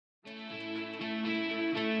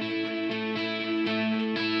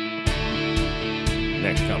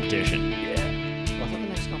next competition. Yeah. Well, I thought the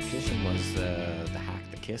next competition was the Hack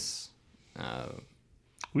the Kiss.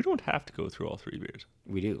 We don't have to go through all three beers.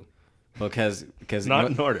 We do. Because Not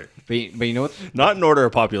in order. But you know what? Not in order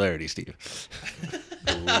of popularity, Steve.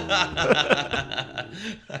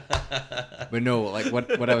 But no, like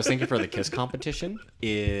what I was thinking for the Kiss competition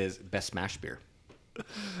is best smash beer.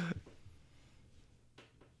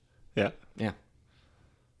 Yeah. Yeah.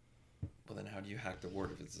 Well, then how do you hack the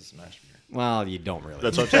word if it's a smash beer? Well, you don't really.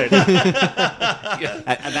 That's what I'm saying.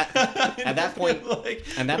 At that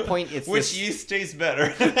point, it's Which yeast tastes better?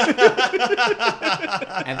 at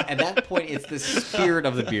that point, it's the spirit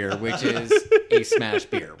of the beer, which is a smash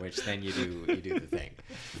beer. Which then you do the thing.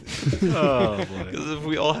 Oh, boy. Because if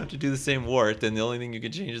we all have to do the same wort, then the only thing you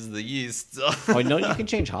can change is the yeast. Oh no, you can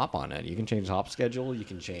change hop on it. You can change hop schedule. You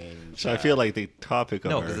can change. So I feel like the topic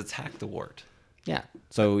of No, our... because it's hack the wort. Yeah.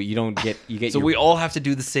 So you don't get So we all have to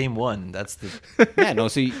do the same one. That's the yeah no.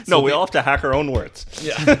 So we all have to hack our own words.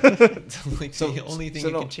 yeah. Like the only thing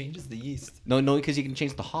you can change is the yeast. No, because you can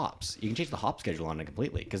change the hops. You can change the hop schedule on it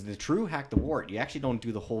completely. Because the true hack the wort, you actually don't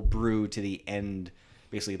do the whole brew to the end,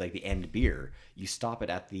 basically like the end beer. You stop it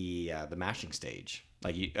at the mashing stage,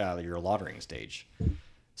 like your lautering stage.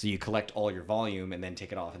 So you collect all your volume and then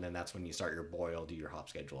take it off, and then that's when you start your boil, do your hop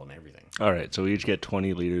schedule, and everything. All right, so we each get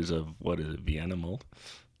 20 liters of, what is it, Vienna malt?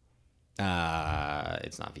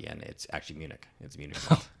 It's not Vienna. It's actually Munich. It's Munich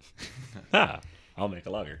malt. I'll make a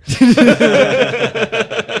lager.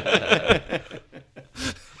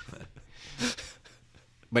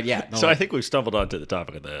 But yeah. No, So I think we've stumbled onto the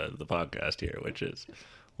topic of the podcast here, which is,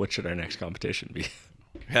 what should our next competition be?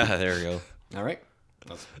 Yeah, there we go. all right.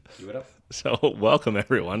 Let's cue it up. So welcome,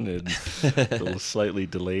 everyone. A little slightly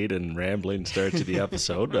delayed and rambling start to the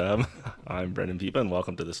episode. I'm Brendan Pipa, and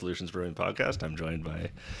welcome to the Solutions Brewing Podcast. I'm joined by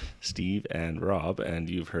Steve and Rob, and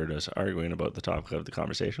you've heard us arguing about the topic of the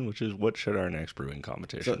conversation, which is what should our next brewing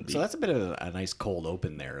competition be? So that's a bit of a nice cold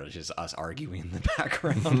open there. It's just us arguing in the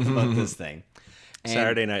background about this thing. And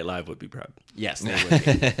Saturday Night Live would be proud. yes, they would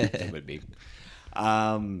be. They would be.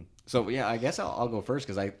 So yeah, I guess I'll go first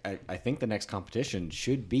because I think the next competition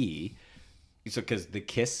should be because the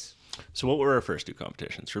Kiss. So what were our first two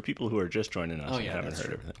competitions for people who are just joining us Oh, and yeah, haven't that's heard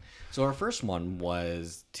true. everything? So our first one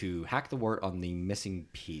was to hack the wort on the Missing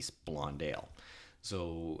Piece Blonde Ale.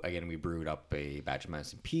 So again, we brewed up a batch of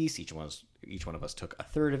Missing Piece. Each one of us took a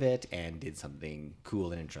third of it and did something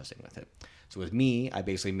cool and interesting with it. So with me, I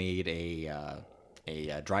basically made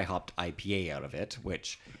a dry hopped IPA out of it,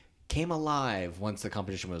 which came alive once the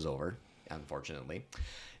competition was over, unfortunately.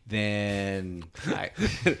 Then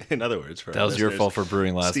In other words, for That our was your listeners, fault for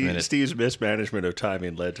brewing last minute. Steve's mismanagement of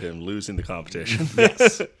timing led to him losing the competition.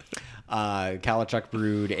 yes, Kalichuk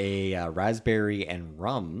brewed a raspberry and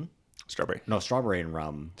rum. Strawberry. No, strawberry and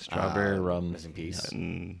rum. Strawberry, rum, Missing Piece.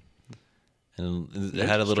 And it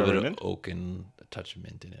had a little bit Strawberry of mint? oak and a touch of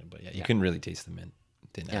mint in it, but yeah, you couldn't really taste the mint.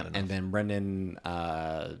 Didn't Yeah, add enough. and then Brendan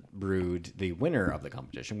brewed the winner of the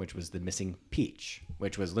competition, which was the Missing Peach,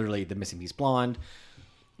 which was literally the Missing Piece Blonde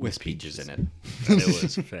with peaches in it. And it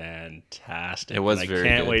was fantastic. It was And very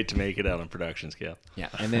I can't good. wait to make it out on production scale. Yeah,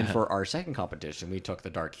 and then for our second competition, we took the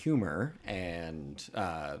Dark Humor and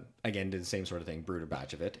again did the same sort of thing, brewed a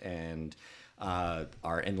batch of it, and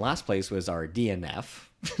in last place was our DNF.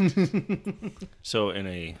 So in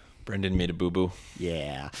a, Brendan made a boo boo.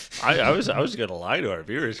 Yeah, I was going to lie to our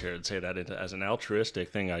viewers here and say that as an altruistic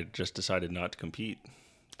thing, I just decided not to compete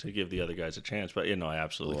to give the other guys a chance. But I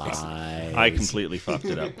absolutely Lies. I completely fucked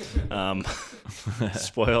it up.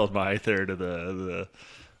 Spoiled my third of the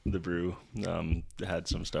brew. Had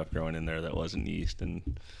some stuff growing in there that wasn't yeast,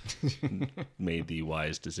 and made the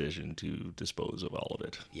wise decision to dispose of all of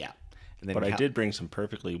it. yeah. And then But I did bring some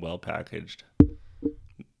perfectly well packaged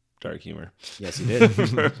Dark Humor Yes, you did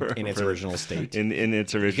in its original state. in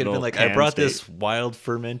its You could have original. been like, I can brought state. this wild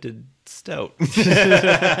fermented stout. In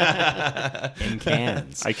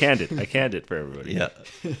cans. I canned it for everybody. Yeah,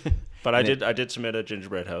 But I did submit a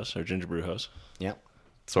gingerbread house or ginger brew house. Yeah.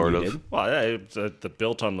 sort You of. did? Well, it's the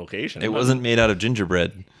built on location. It wasn't made out of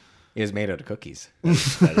gingerbread. It was made out of cookies.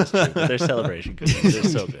 That is true. But they're celebration cookies. They're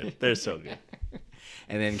so good. They're so good.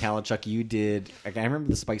 And then Kalichuk, you did. I remember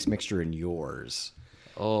the spice mixture in yours.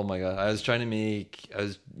 Oh my god! I was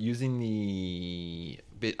using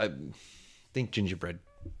I think gingerbread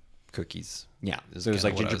cookies. Yeah, Is so it was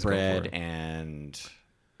like kinda what I was going gingerbread for. and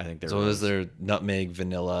I think there So was. it was there nutmeg,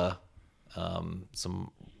 vanilla,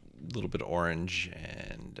 some little bit of orange,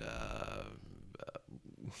 and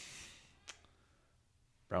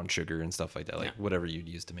brown sugar and stuff like that. Like whatever you'd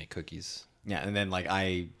use to make cookies. Yeah, and then like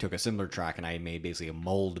I took a similar track and I made basically a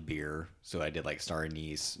mulled beer. So I did like star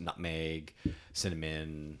anise, nutmeg,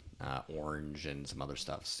 cinnamon, orange, and some other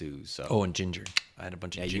stuff too. So Oh, and ginger. I had a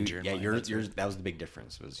bunch of ginger. in mine. yours that was the big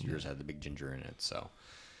difference. Was yours had the big ginger in it. So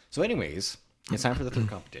anyways, it's time for the third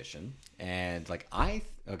competition, and like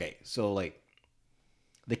so like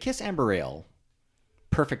the Kiss Amber Ale,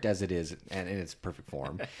 perfect as it is and in its perfect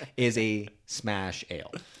form, is a smash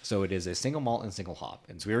ale. So it is a single malt and single hop.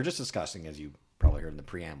 And so we were just discussing, as you probably heard in the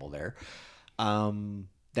preamble there,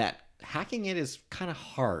 that hacking it is kind of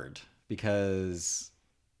hard because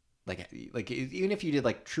like even if you did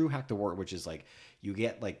like true hack the wort, which is like you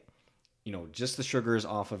get like, you know, just the sugars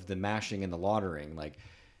off of the mashing and the lautering, like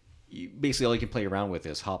basically all you can play around with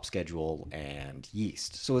is hop schedule and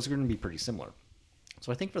yeast. So it's going to be pretty similar.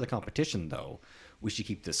 So I think for the competition, though, we should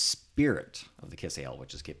keep the spirit of the Kiss Ale,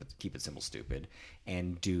 which is keep it simple, stupid,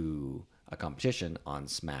 and do a competition on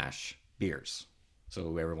smash beers.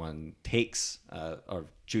 So everyone takes or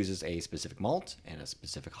chooses a specific malt and a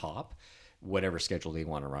specific hop, whatever schedule they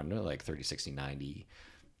want to run, like 30, 60, 90,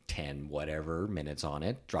 10, whatever minutes on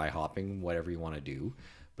it, dry hopping, whatever you want to do.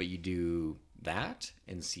 But you do that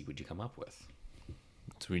and see what you come up with.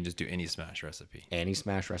 So we can just do any smash recipe. Any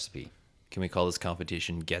smash recipe. Can we call this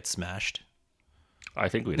competition Get Smashed? I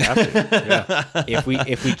think we'd have to. Yeah.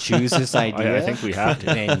 If we choose this idea, I think we have to.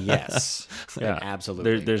 Then yes, Yeah. then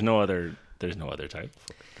absolutely. There's no other type.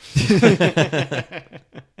 For it.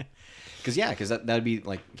 Because that would be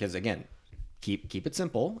like, because again, keep it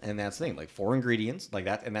simple, and that's the thing. Like 4 ingredients, like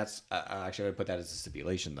that, and that's actually I would put that as a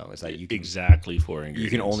stipulation though. Is that you can Exactly 4 ingredients. you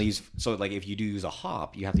can only use, so like if you do use a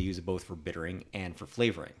hop, you have to use it both for bittering and for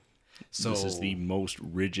flavoring. So This is the most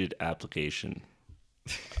rigid application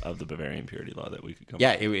of the Bavarian purity law that we could come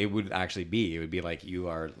yeah, up it would actually be. It would be like you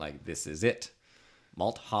are like, this is it.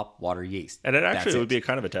 Malt, hop, water, yeast. And it That's actually would be a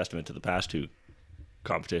kind of a testament to the past 2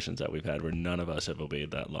 competitions that we've had where none of us have obeyed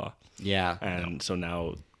that law. Yeah. And so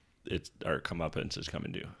now it's our comeuppance is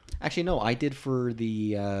coming due. Actually, no, I did for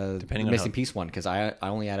the Depending on missing how- piece one because I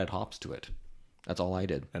only added hops to it. That's all I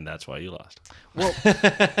did. And that's why you lost. Well,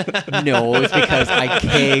 no, it's because I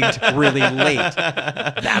kegged really late.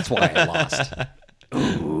 That's why I lost.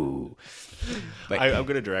 Ooh. But I'm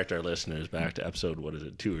going to direct our listeners back to episode,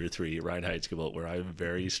 2 or 3, Reinheitsgebot, where I'm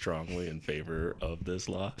very strongly in favor of this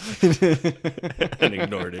law and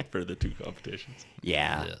ignored it for the 2 competitions.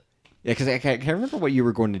 yeah. Yeah, because I can't remember what you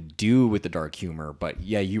were going to do with the dark humor, but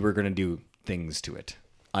yeah, you were going to do things to it.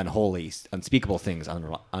 Unholy, unspeakable things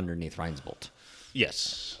underneath Reinsbolt.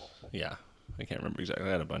 Yes. Yeah. I can't remember exactly.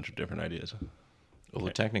 I had a bunch of different ideas. Well,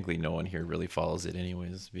 technically, no one here really follows it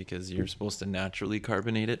anyways because you're supposed to naturally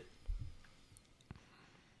carbonate it.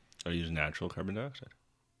 I use natural carbon dioxide.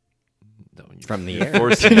 No, you- From the you're air.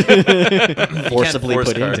 forcing- you can't Forcibly force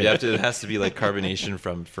put carb. into You it. have to, it has to be like carbonation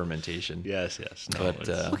from fermentation. Yes. No, But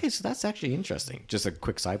it's- Okay, so that's actually interesting. Just a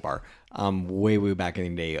quick sidebar. Way back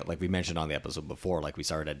in the day, like we mentioned on the episode before, like we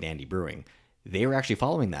started at Dandy Brewing, they were actually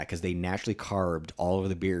following that because they naturally carbed all of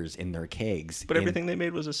the beers in their kegs. but everything they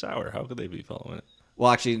made was a sour. How could they be following it?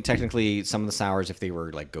 Well, actually, technically, some of the sours, if they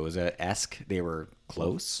were like Goza-esque, they were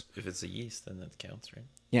close. If it's a yeast, then that counts, right?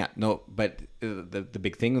 Yeah, no, but the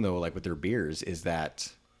big thing though, like with their beers, is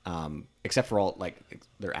that except for all like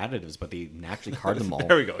their additives, but they naturally card them all.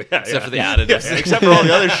 There we go. Yeah, Except for the yeah. additives. Yeah, except for all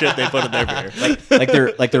the other shit they put in their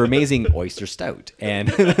beer. like their amazing oyster stout and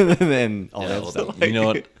then all that well, stuff. you know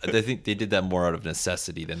what? I think they did that more out of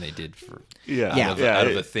necessity than they did for Yeah. out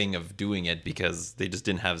of a thing of doing it because they just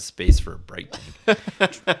didn't have space for a bright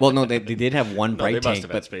tank. Well, no, they did have one No, bright they must tank,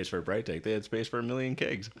 have had but space for a bright tank. They had space for a million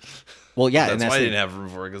kegs. well, yeah, That's and that's why the- they didn't have room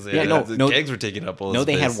for it because the no, kegs were taking up all the No,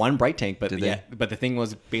 they had space. one bright tank, but Did yeah, they? but the thing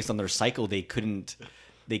was based on their cycle, they couldn't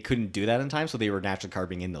do that in time, so they were naturally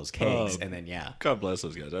carbing in those kegs, and then yeah, God bless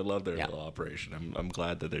those guys. I love their Yeah. little operation. I'm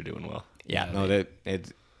glad that they're doing well. yeah, no, that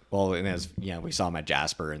it. Well, and as we saw them at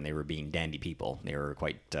Jasper, and they were being dandy people. They were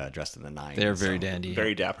quite dressed in the nines. They're very so, dandy.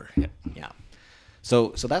 Very dapper. Yeah. So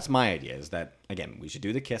that's my idea. Is that again we should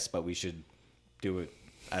do the kiss, but we should do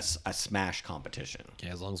a smash competition. Okay,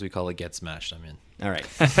 as long as we call it Get Smashed, I'm in. All right.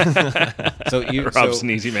 So you Rob's an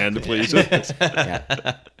easy man to please.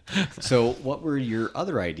 yeah. So what were your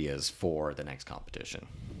other ideas for the next competition?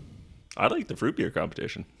 I like the fruit beer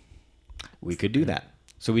competition. We could do that.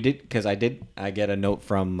 So we did, because I get a note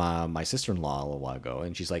from my sister-in-law a little while ago,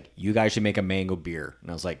 and she's like, you guys should make a mango beer. And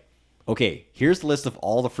I was like, okay, here's the list of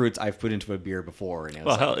all the fruits I've put into a beer before. And it was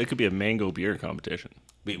Well, like, hell, it could be a mango beer competition.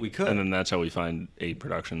 we could. And then that's how we find a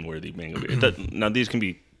production-worthy mango beer. Now, these can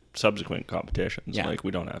be subsequent competitions. Yeah. Like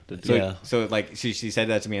we don't have to do. So, Yeah. so like she said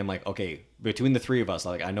that to me. I'm like, okay, between the three of us,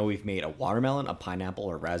 like I know we've made a watermelon, a pineapple,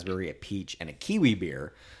 a raspberry, a peach, and a kiwi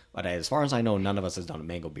beer. But as far as I know, none of us has done a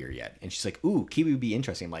mango beer yet. And she's like, ooh, kiwi would be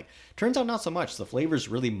interesting. I'm like, turns out not so much. The flavor's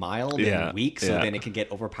really mild Yeah, and weak, so yeah. then it can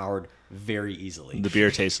get overpowered very easily. The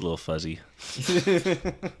beer tastes a little fuzzy.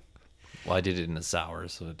 Well, I did it in a sour,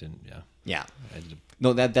 so it didn't. Yeah. Yeah. I did,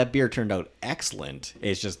 No, that beer turned out excellent.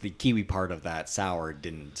 It's just the kiwi part of that sour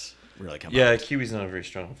didn't really come yeah, out. kiwi's not a very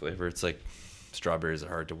strong flavor. It's like strawberries are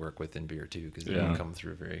hard to work with in beer too because they don't come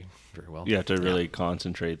through very well. You have to really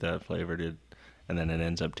concentrate that flavor, and then it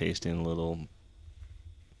ends up tasting a little.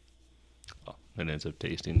 Well, it ends up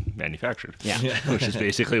tasting manufactured. Yeah. Which is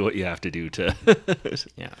basically what you have to do to.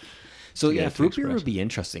 Yeah. So To yeah, get it to fruit beer express. would be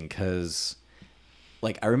interesting because,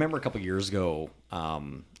 like, I remember a couple years ago,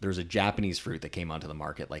 there was a Japanese fruit that came onto the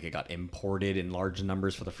market. Like, it got imported in large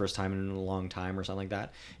numbers for the first time in a long time, or something like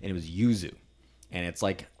that. And it was yuzu, and it's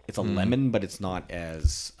like it's a lemon, but it's not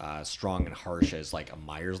as strong and harsh as like a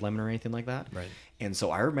Myers lemon or anything like that. Right. And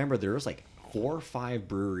so I remember there was like 4 or 5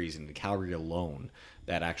 breweries in Calgary alone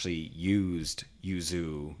that actually used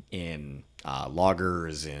yuzu in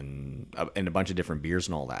lagers and a bunch of different beers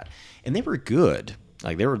and all that, and they were good.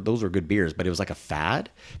 Like those were good beers, but it was like a fad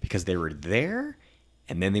because they were there,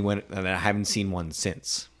 and then they went, and I haven't seen one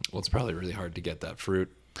since. Well, it's probably really hard to get that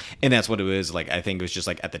fruit. And that's what it was. Like I think it was just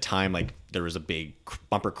like at the time, like there was a big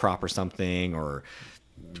bumper crop or something, or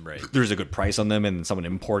Right. there was a good price on them, and someone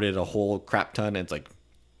imported a whole crap ton. And it's like,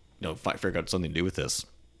 figure out something to do with this.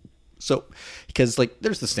 So, because like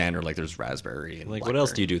there's the standard, like there's raspberry and Like, what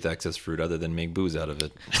else do you do with excess fruit other than make booze out of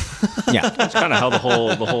it? Yeah, That's kind of how the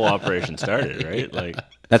whole operation started, right? Like,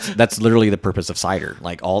 that's literally the purpose of cider.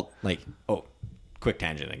 Like quick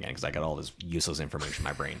tangent again because I got all this useless information in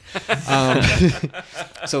my brain.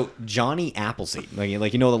 So Johnny Appleseed,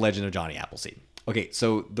 like the legend of Johnny Appleseed. Okay,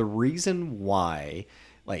 so the reason why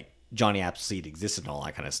like Johnny Appleseed existed and all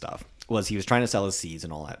that kind of stuff was he was trying to sell his seeds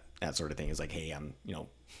and all that sort of thing. It's like, hey, I'm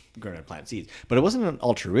going to plant seeds, but it wasn't an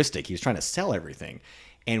altruistic. He was trying to sell everything,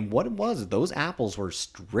 and what it was, those apples were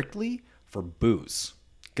strictly for booze.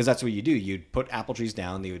 Because that's what you do. You'd put apple trees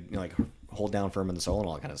down. They would like hold down firm in the soil and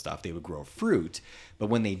all that kind of stuff. They would grow fruit. But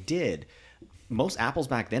when they did, most apples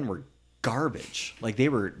back then were garbage. Like they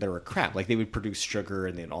were crap. Like they would produce sugar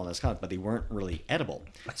and then all this kind of, but they weren't really edible.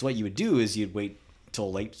 So what you would do is you'd wait till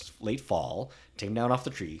late fall, take them down off the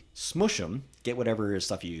tree, smush them, get whatever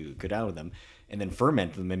stuff you could out of them, and then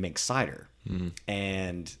ferment them and make cider.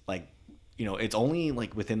 And like, it's only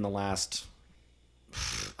like within the last,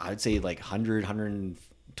 I'd say like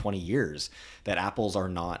 120 years that apples are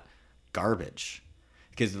not garbage,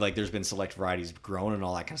 because like there's been select varieties grown and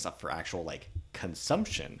all that kind of stuff for actual like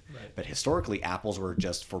consumption, but historically apples were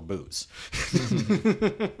just for booze.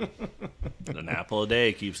 an apple a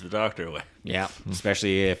day keeps the doctor away. Yeah,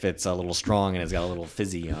 especially if it's a little strong and it's got a little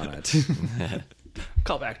fizzy on it.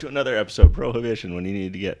 Call back to another episode, Prohibition, when you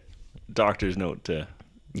need to get doctor's note to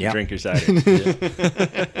Yeah. drink your cider.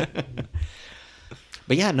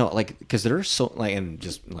 But yeah, no, like, because there's so like, and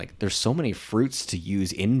just like, there's so many fruits to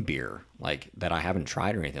use in beer, like that I haven't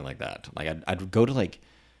tried or anything like that. Like, I'd go to like,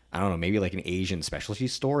 I don't know, maybe like an Asian specialty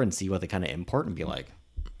store and see what they kind of import and be like,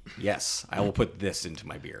 yes, I will put this into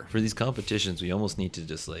my beer. For these competitions, we almost need to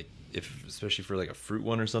just like, especially for like a fruit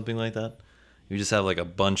one or something like that, we just have like a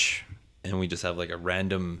bunch, and we just have like a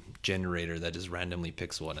random generator that just randomly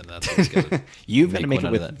picks one, and that's what's gonna You've got to make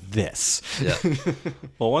make it one out of with this. Yeah.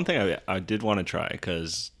 Well, one thing I did want to try,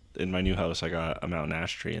 because in my new house I got a mountain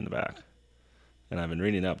ash tree in the back, and I've been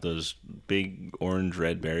reading up those big orange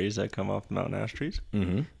red berries that come off the mountain ash trees.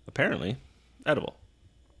 Mm-hmm. Apparently edible,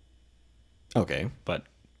 Okay. but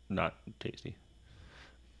not tasty.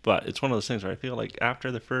 But it's one of those things where I feel like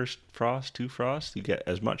after the first two frosts, you get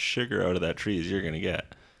as much sugar out of that tree as you're going to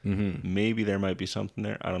get. Mm-hmm. Maybe there might be something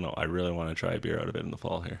there. I don't know. I really want to try a beer out of it in the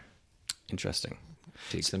fall here. Interesting.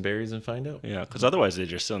 Take some berries and find out. Yeah, because otherwise they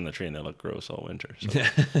just sit on the tree and they look gross all winter. So might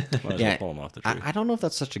as well Yeah, pull them off the tree. I don't know if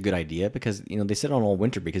that's such a good idea, because they sit on all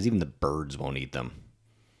winter because even the birds won't eat them.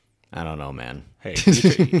 I don't know, man. Hey,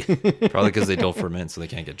 Probably because they don't ferment, so they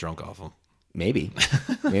can't get drunk off them. Maybe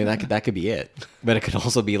that could be it. But it could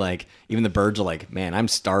also be like, even the birds are like, man, I'm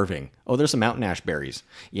starving. Oh, there's some mountain ash berries.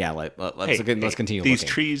 Yeah, let's continue. These looking.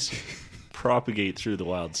 trees propagate through the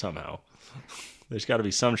wild somehow. There's got to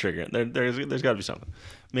be some sugar. There's got to be something.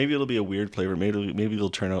 Maybe it'll be a weird flavor. Maybe it'll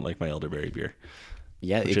turn out like my elderberry beer.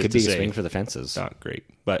 Yeah, which it is could to be a say, swing for the fences. It's not great,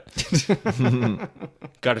 but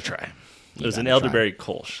got to try. It was an gotta try. elderberry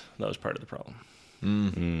Kolsch. That was part of the problem.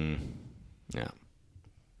 Yeah.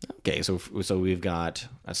 Okay, so we've got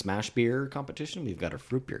a smash beer competition. We've got a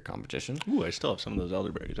fruit beer competition. Ooh, I still have some of those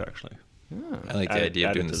elderberries actually. I like the Add it- idea of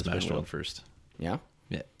add it doing to the the smashed spin one wheel. first. Yeah.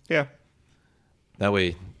 Yeah. Yeah. That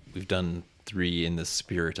way, we've done 3 in the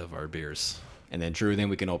spirit of our beers. And then Drew, then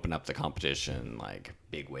we can open up the competition like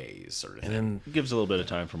big ways sort of And thing. then It gives a little bit of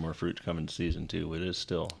time for more fruit to come in season too. It is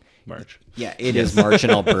still March. Yeah, it is March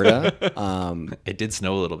in Alberta. it did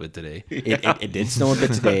snow a little bit today. It did snow a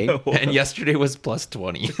bit today. And yesterday was plus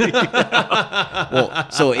 20. Well,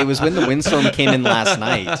 so it was when the windstorm came in last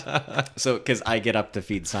night. So, because I get up to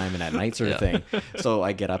feed Simon at night, sort of thing. So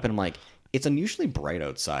I get up and I'm like, it's unusually bright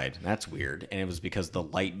outside. That's weird. And it was because the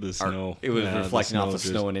light, The snow. it was Yeah, the reflecting off snow the just-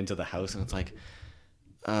 snow and into the house. And it's like,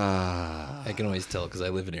 I can always tell because I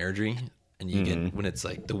live in Airdrie, and you get when it's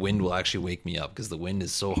like the wind will actually wake me up because the wind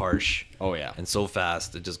is so harsh. Oh, yeah. and so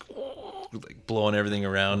fast it just like blowing everything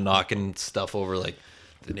around, knocking stuff over. Like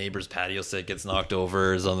the neighbor's patio set gets knocked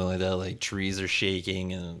over or something like that. Like trees are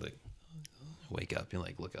shaking, and like wake up, you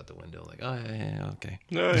like look out the window, like oh yeah, okay.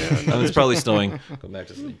 No, yeah, no, It's probably snowing. Go back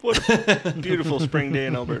to sleep. what a beautiful spring day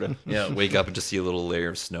in Alberta. Yeah, wake up and just see a little layer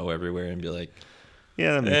of snow everywhere, and be like,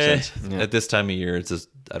 Yeah, that makes sense. At this time of year, it's just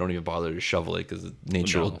I don't even bother to shovel it because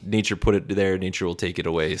No. nature put it there. Nature will take it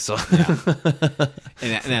away. So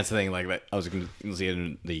And that's the thing. Like I was going to see it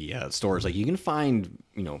in the stores. Like you can find,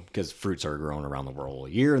 because fruits are grown around the world all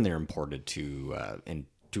year, and they're imported to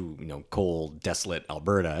cold, desolate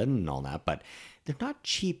Alberta and all that. But they're not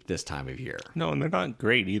cheap this time of year. No, and they're not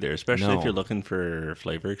great either, especially No. if you're looking for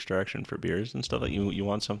flavor extraction for beers and stuff. Like you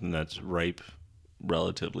want something that's ripe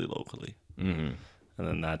relatively locally, and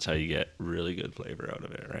then that's how you get really good flavor out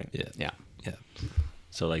of it, right? Yeah. yeah.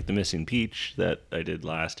 So like the missing peach that I did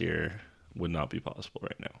last year would not be possible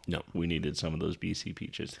right now. No. We needed some of those BC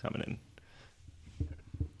peaches coming in.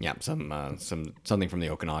 Yeah, something from the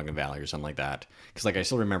Okanagan Valley or something like that. Because like I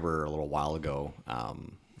still remember a little while ago,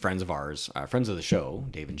 friends of ours, friends of the show,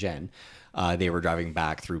 Dave and Jen, they were driving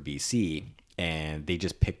back through BC and they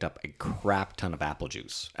just picked up a crap ton of apple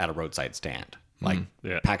juice at a roadside stand, like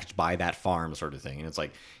Yeah. packaged by that farm sort of thing. And it's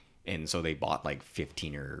like, and so they bought like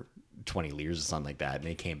 15 or 20 liters or something like that. And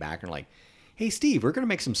they came back and were like, "Hey Steve, we're gonna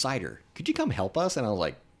make some cider. Could you come help us?" And I was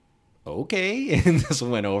like, okay. And this one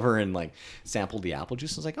went over and like sampled the apple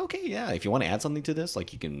juice. I was like, okay, yeah, if you want to add something to this,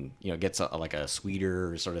 like you can, get like a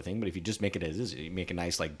sweeter sort of thing. But if you just make it as is, you make a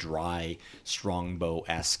nice like dry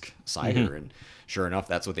Strongbow-esque cider. And sure enough,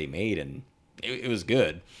 that's what they made, and it was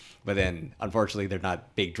good. But then, unfortunately, they're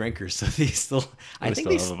not big drinkers, so they still. I think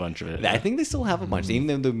still they have a bunch of it, I yeah. think they still have a bunch, even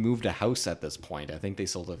though they moved a house at this point. I think they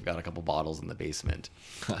still have got a couple bottles in the basement.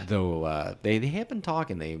 Though they have been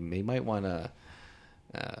talking, they might want to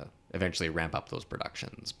eventually ramp up those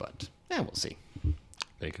productions, but we'll see.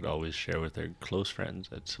 They could always share with their close friends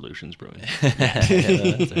at Solutions Brewing.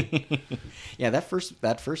 Yeah, that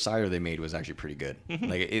first cider they made was actually pretty good.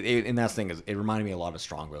 Like and that's the thing is, it reminded me a lot of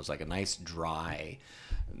Strongbow. Like a nice dry,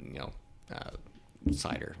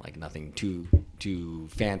 cider. Like nothing too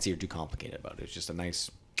fancy or too complicated about it. It's just a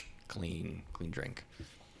nice, clean drink.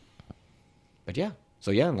 But yeah,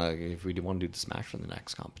 so yeah, like if we do want to do the smash for the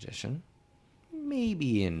next competition,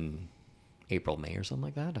 maybe in April, May, or something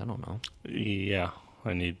like that. I don't know. Yeah,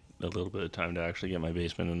 I need a little bit of time to actually get my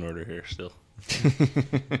basement in order here still.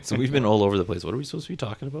 So we've been all over the place. What are we supposed to be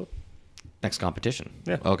talking about? Next competition.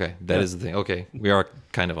 Yeah. Okay, that is the thing. Okay, we are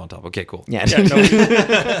kind of on top. Okay, cool. Yeah. Yeah,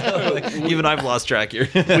 no, Even I've lost track here.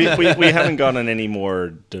 we haven't gone on any more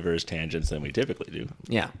diverse tangents than we typically do.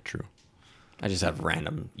 Yeah. True. I just have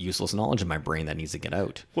random useless knowledge in my brain that needs to get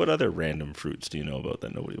out. What other random fruits do you know about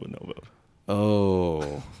that nobody would know about?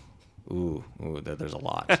 Oh, ooh, there's a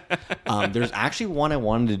lot. There's actually one I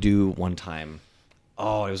wanted to do one time.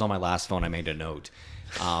 Oh, it was on my last phone. I made a note.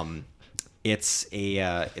 It's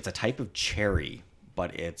a type of cherry,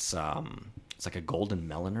 but it's like a golden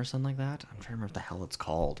melon or something like that. I'm trying to remember what the hell it's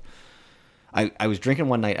called. I was drinking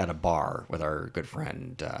one night at a bar with our good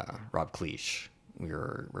friend Rob Cleach. We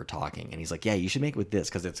were talking, and he's like, "Yeah, you should make it with this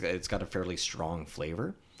because it's got a fairly strong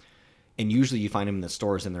flavor." And usually you find them in the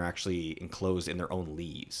stores, and they're actually enclosed in their own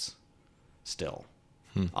leaves, still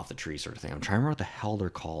off the tree, sort of thing. I'm trying to remember what the hell they're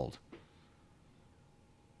called.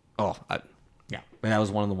 Oh, yeah, but that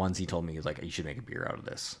was one of the ones he told me. He was like, "You should make a beer out of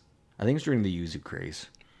this." I think it's during the yuzu craze,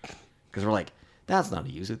 because we're like, "That's not a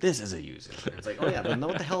yuzu. This is a yuzu." And it's like, "Oh yeah, but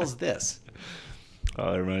what the hell is this?"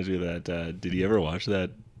 Oh, it reminds me of that. Did you ever watch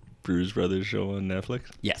that Bruise Brothers show on Netflix?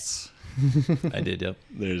 Yes. I did. Yep.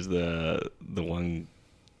 There's the one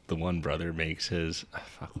brother makes his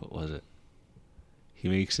what was it? He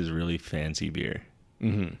makes his really fancy beer.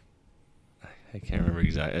 Mm-hmm. I can't remember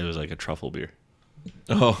exactly. It was like a truffle beer.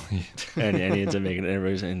 Oh, and he ends up making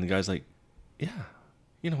it. And the guy's like, yeah,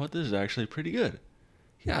 you know what? This is actually pretty good.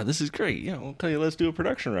 Yeah, this is great. You know, I'll tell you, let's do a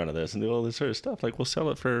production run of this and do all this sort of stuff. Like, we'll sell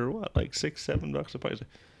it for what, like $6-7 a pint?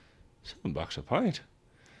 $7 a pint? It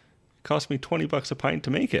cost me $20 a pint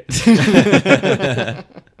to make it.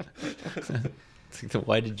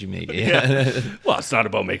 why did you make it? Yeah. Well, it's not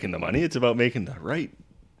about making the money. It's about making the right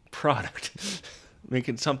product.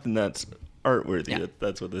 Making something that's artworthy. Yeah.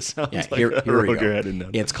 That's what this sounds Yeah, like. here we Your head in go.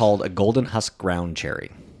 that. It's called a golden husk ground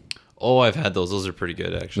cherry. Oh, I've had those. Those are pretty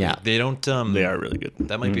good, actually. Yeah. They don't. They are really good.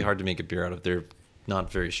 That might be hard to make a beer out of. They're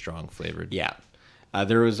not very strong flavored. Yeah.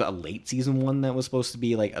 There was a late season one that was supposed to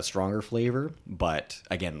be like a stronger flavor, but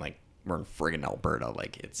again, like we're in friggin' Alberta,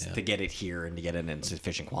 like it's to get it here and to get it in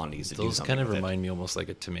sufficient quantities to do Those something kind of with it. remind me almost like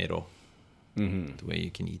a tomato. Mm-hmm. The way you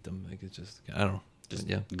can eat them, like it's just I don't know. Just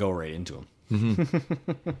yeah. Go right into them.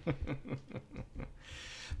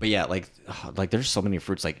 But yeah, like there's so many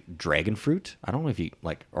fruits like dragon fruit. I don't know if you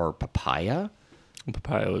like or papaya.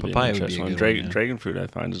 Papaya would be Papaya an would be interesting a one. good one, yeah. Dragon fruit, I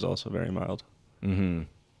find, is also very mild.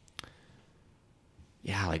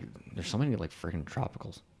 Yeah, like there's so many like friggin'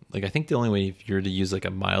 tropicals. Like I think the only way if you're to use like a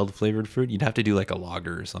mild flavored fruit, you'd have to do like a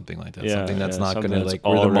lager or something like that. Yeah, something that's yeah, not something going to that's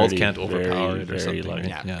like where the malt already can't overpower very, it or very something. light.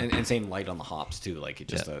 Right? Yeah, And same light on the hops too. Like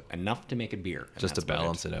it's just enough to make a beer, and just to that's about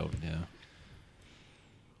balance it out. Yeah.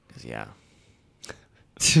 'Cause, yeah,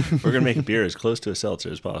 We're going to make a beer as close to a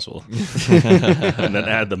seltzer as possible. And then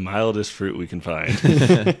add the mildest fruit we can find.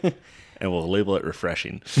 And we'll label it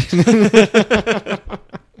refreshing.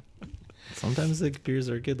 Sometimes like beers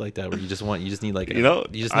are good like that, where you just need like You know,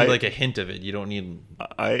 you just need like a hint of it. You don't need.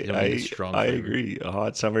 I don't need a strong flavor. agree. A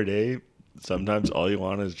hot summer day, sometimes all you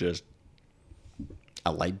want is just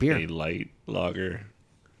a light beer. a light lager.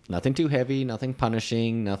 Nothing too heavy, nothing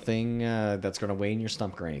punishing, nothing that's going to weigh in your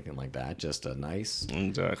stomach or anything like that. Just a nice,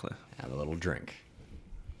 Exactly. have a little drink.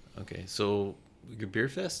 Okay, so your beer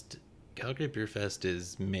fest, Calgary Beer Fest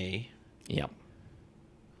is May. Yep.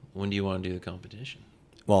 When do you want to do the competition?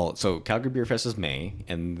 Well, so Calgary Beer Fest is May,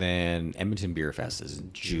 and then Edmonton Beer Fest is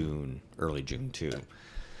June, early June too.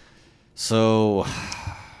 So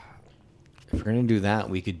if we're going to do that,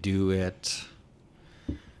 we could do it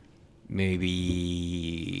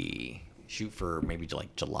maybe shoot for maybe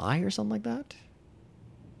like July or something like that.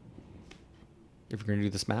 If we're going to do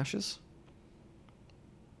the smashes.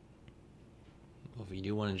 Well, if you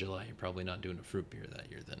do one in July, you're probably not doing a fruit beer that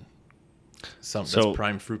year then. So- That's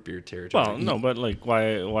prime fruit beer territory. Well, no, but like,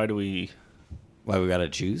 why does Why we got to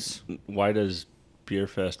choose? Beer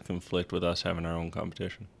Fest conflict with us having our own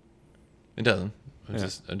competition? It doesn't. Yeah.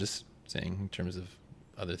 I'm just saying in terms of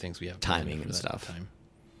other things we have Timing planned for and that stuff. Time.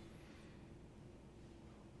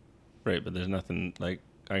 Right, but there's nothing like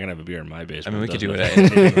I can have a beer in my basement. I mean, we could do Doesn't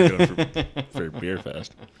it have anything we're doing for Beer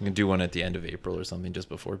Fest. We can do one at the end of April or something, just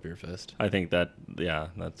before Beer Fest. I think that's.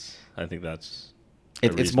 I think that's. a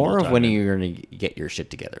It's more reasonable of when timing. you're going to get your shit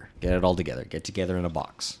together. Get it all together. Get together in a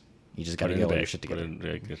box. You just got to Put it get in all the your bag, shit put together.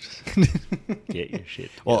 it in- get your shit.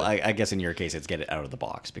 Well, I guess in your case, it's get it out of the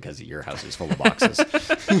box because your house is full of boxes.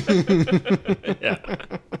 Yeah.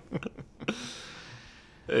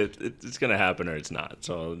 It's gonna happen or it's not.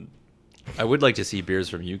 So I would like to see beers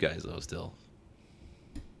from you guys though. Still,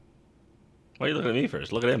 why are you looking at me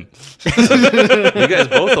first? Look at him. you guys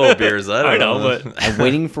both hold beers. I don't know, but I'm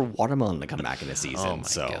waiting for watermelon to come back in the season. Oh my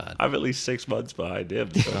so. God. I'm at least 6 months behind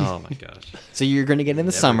him. So. Oh my gosh! So you're going to get in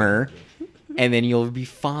the summer, and then you'll be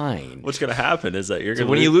fine. What's gonna happen is that you're So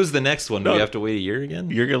gonna when you lose the next one, do No. we have to wait a year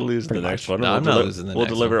again? you're gonna lose the next one. No, and I'm not losing the We'll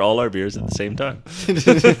next deliver one. all our beers at the same time.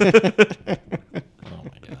 Oh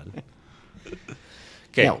my god!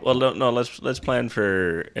 Okay. Yeah. Well, no. Let's plan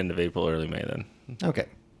for end of April, early May then. Okay.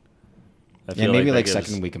 I Yeah, feel maybe that like gives-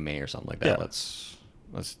 second week of May or something like that. Yeah.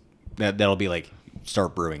 Let's that'll be like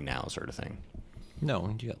start brewing now sort of thing.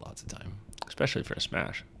 No, you got lots of time. especially for a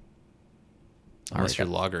smash. Unless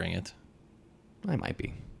Alright. you're lagering it. I might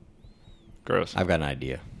be. Gross. I've got an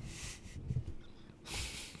idea.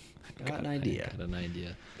 I've got an idea. I got an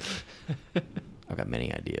idea. I've got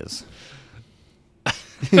many ideas.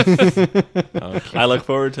 Okay. I look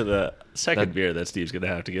forward to the second That- beer that Steve's gonna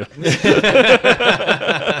have to give.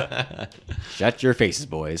 Shut your faces,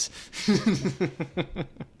 boys.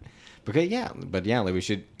 Okay, like we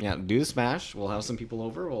should do the smash. We'll have some people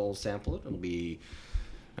over. We'll sample it. It'll be,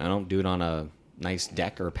 I don't do it on a nice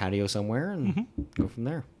deck or a patio somewhere and go from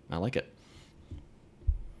there. I like it.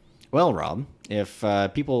 Well, Rob, if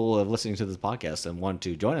people are listening to this podcast and want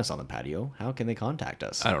to join us on the patio, how can they contact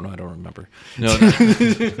us? I don't know. I don't remember. No.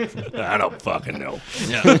 I don't fucking know.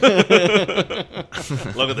 Yeah. Look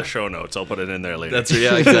at the show notes. I'll put it in there later. That's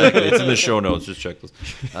yeah, exactly. It's in the show notes. Just check those.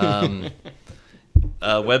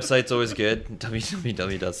 Website's always good.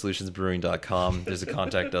 www.solutionsbrewing.com. There's a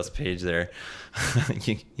contact us page there.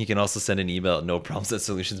 You can also send an email at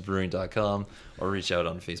noproblems@solutionsbrewing.com or reach out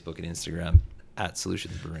on Facebook and Instagram at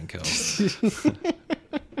Solutions Brewing Co.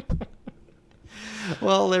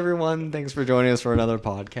 Well, everyone, thanks for joining us for another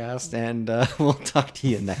podcast, and we'll talk to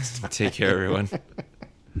you next time. Take care, everyone.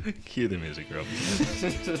 Cue the music, Rob.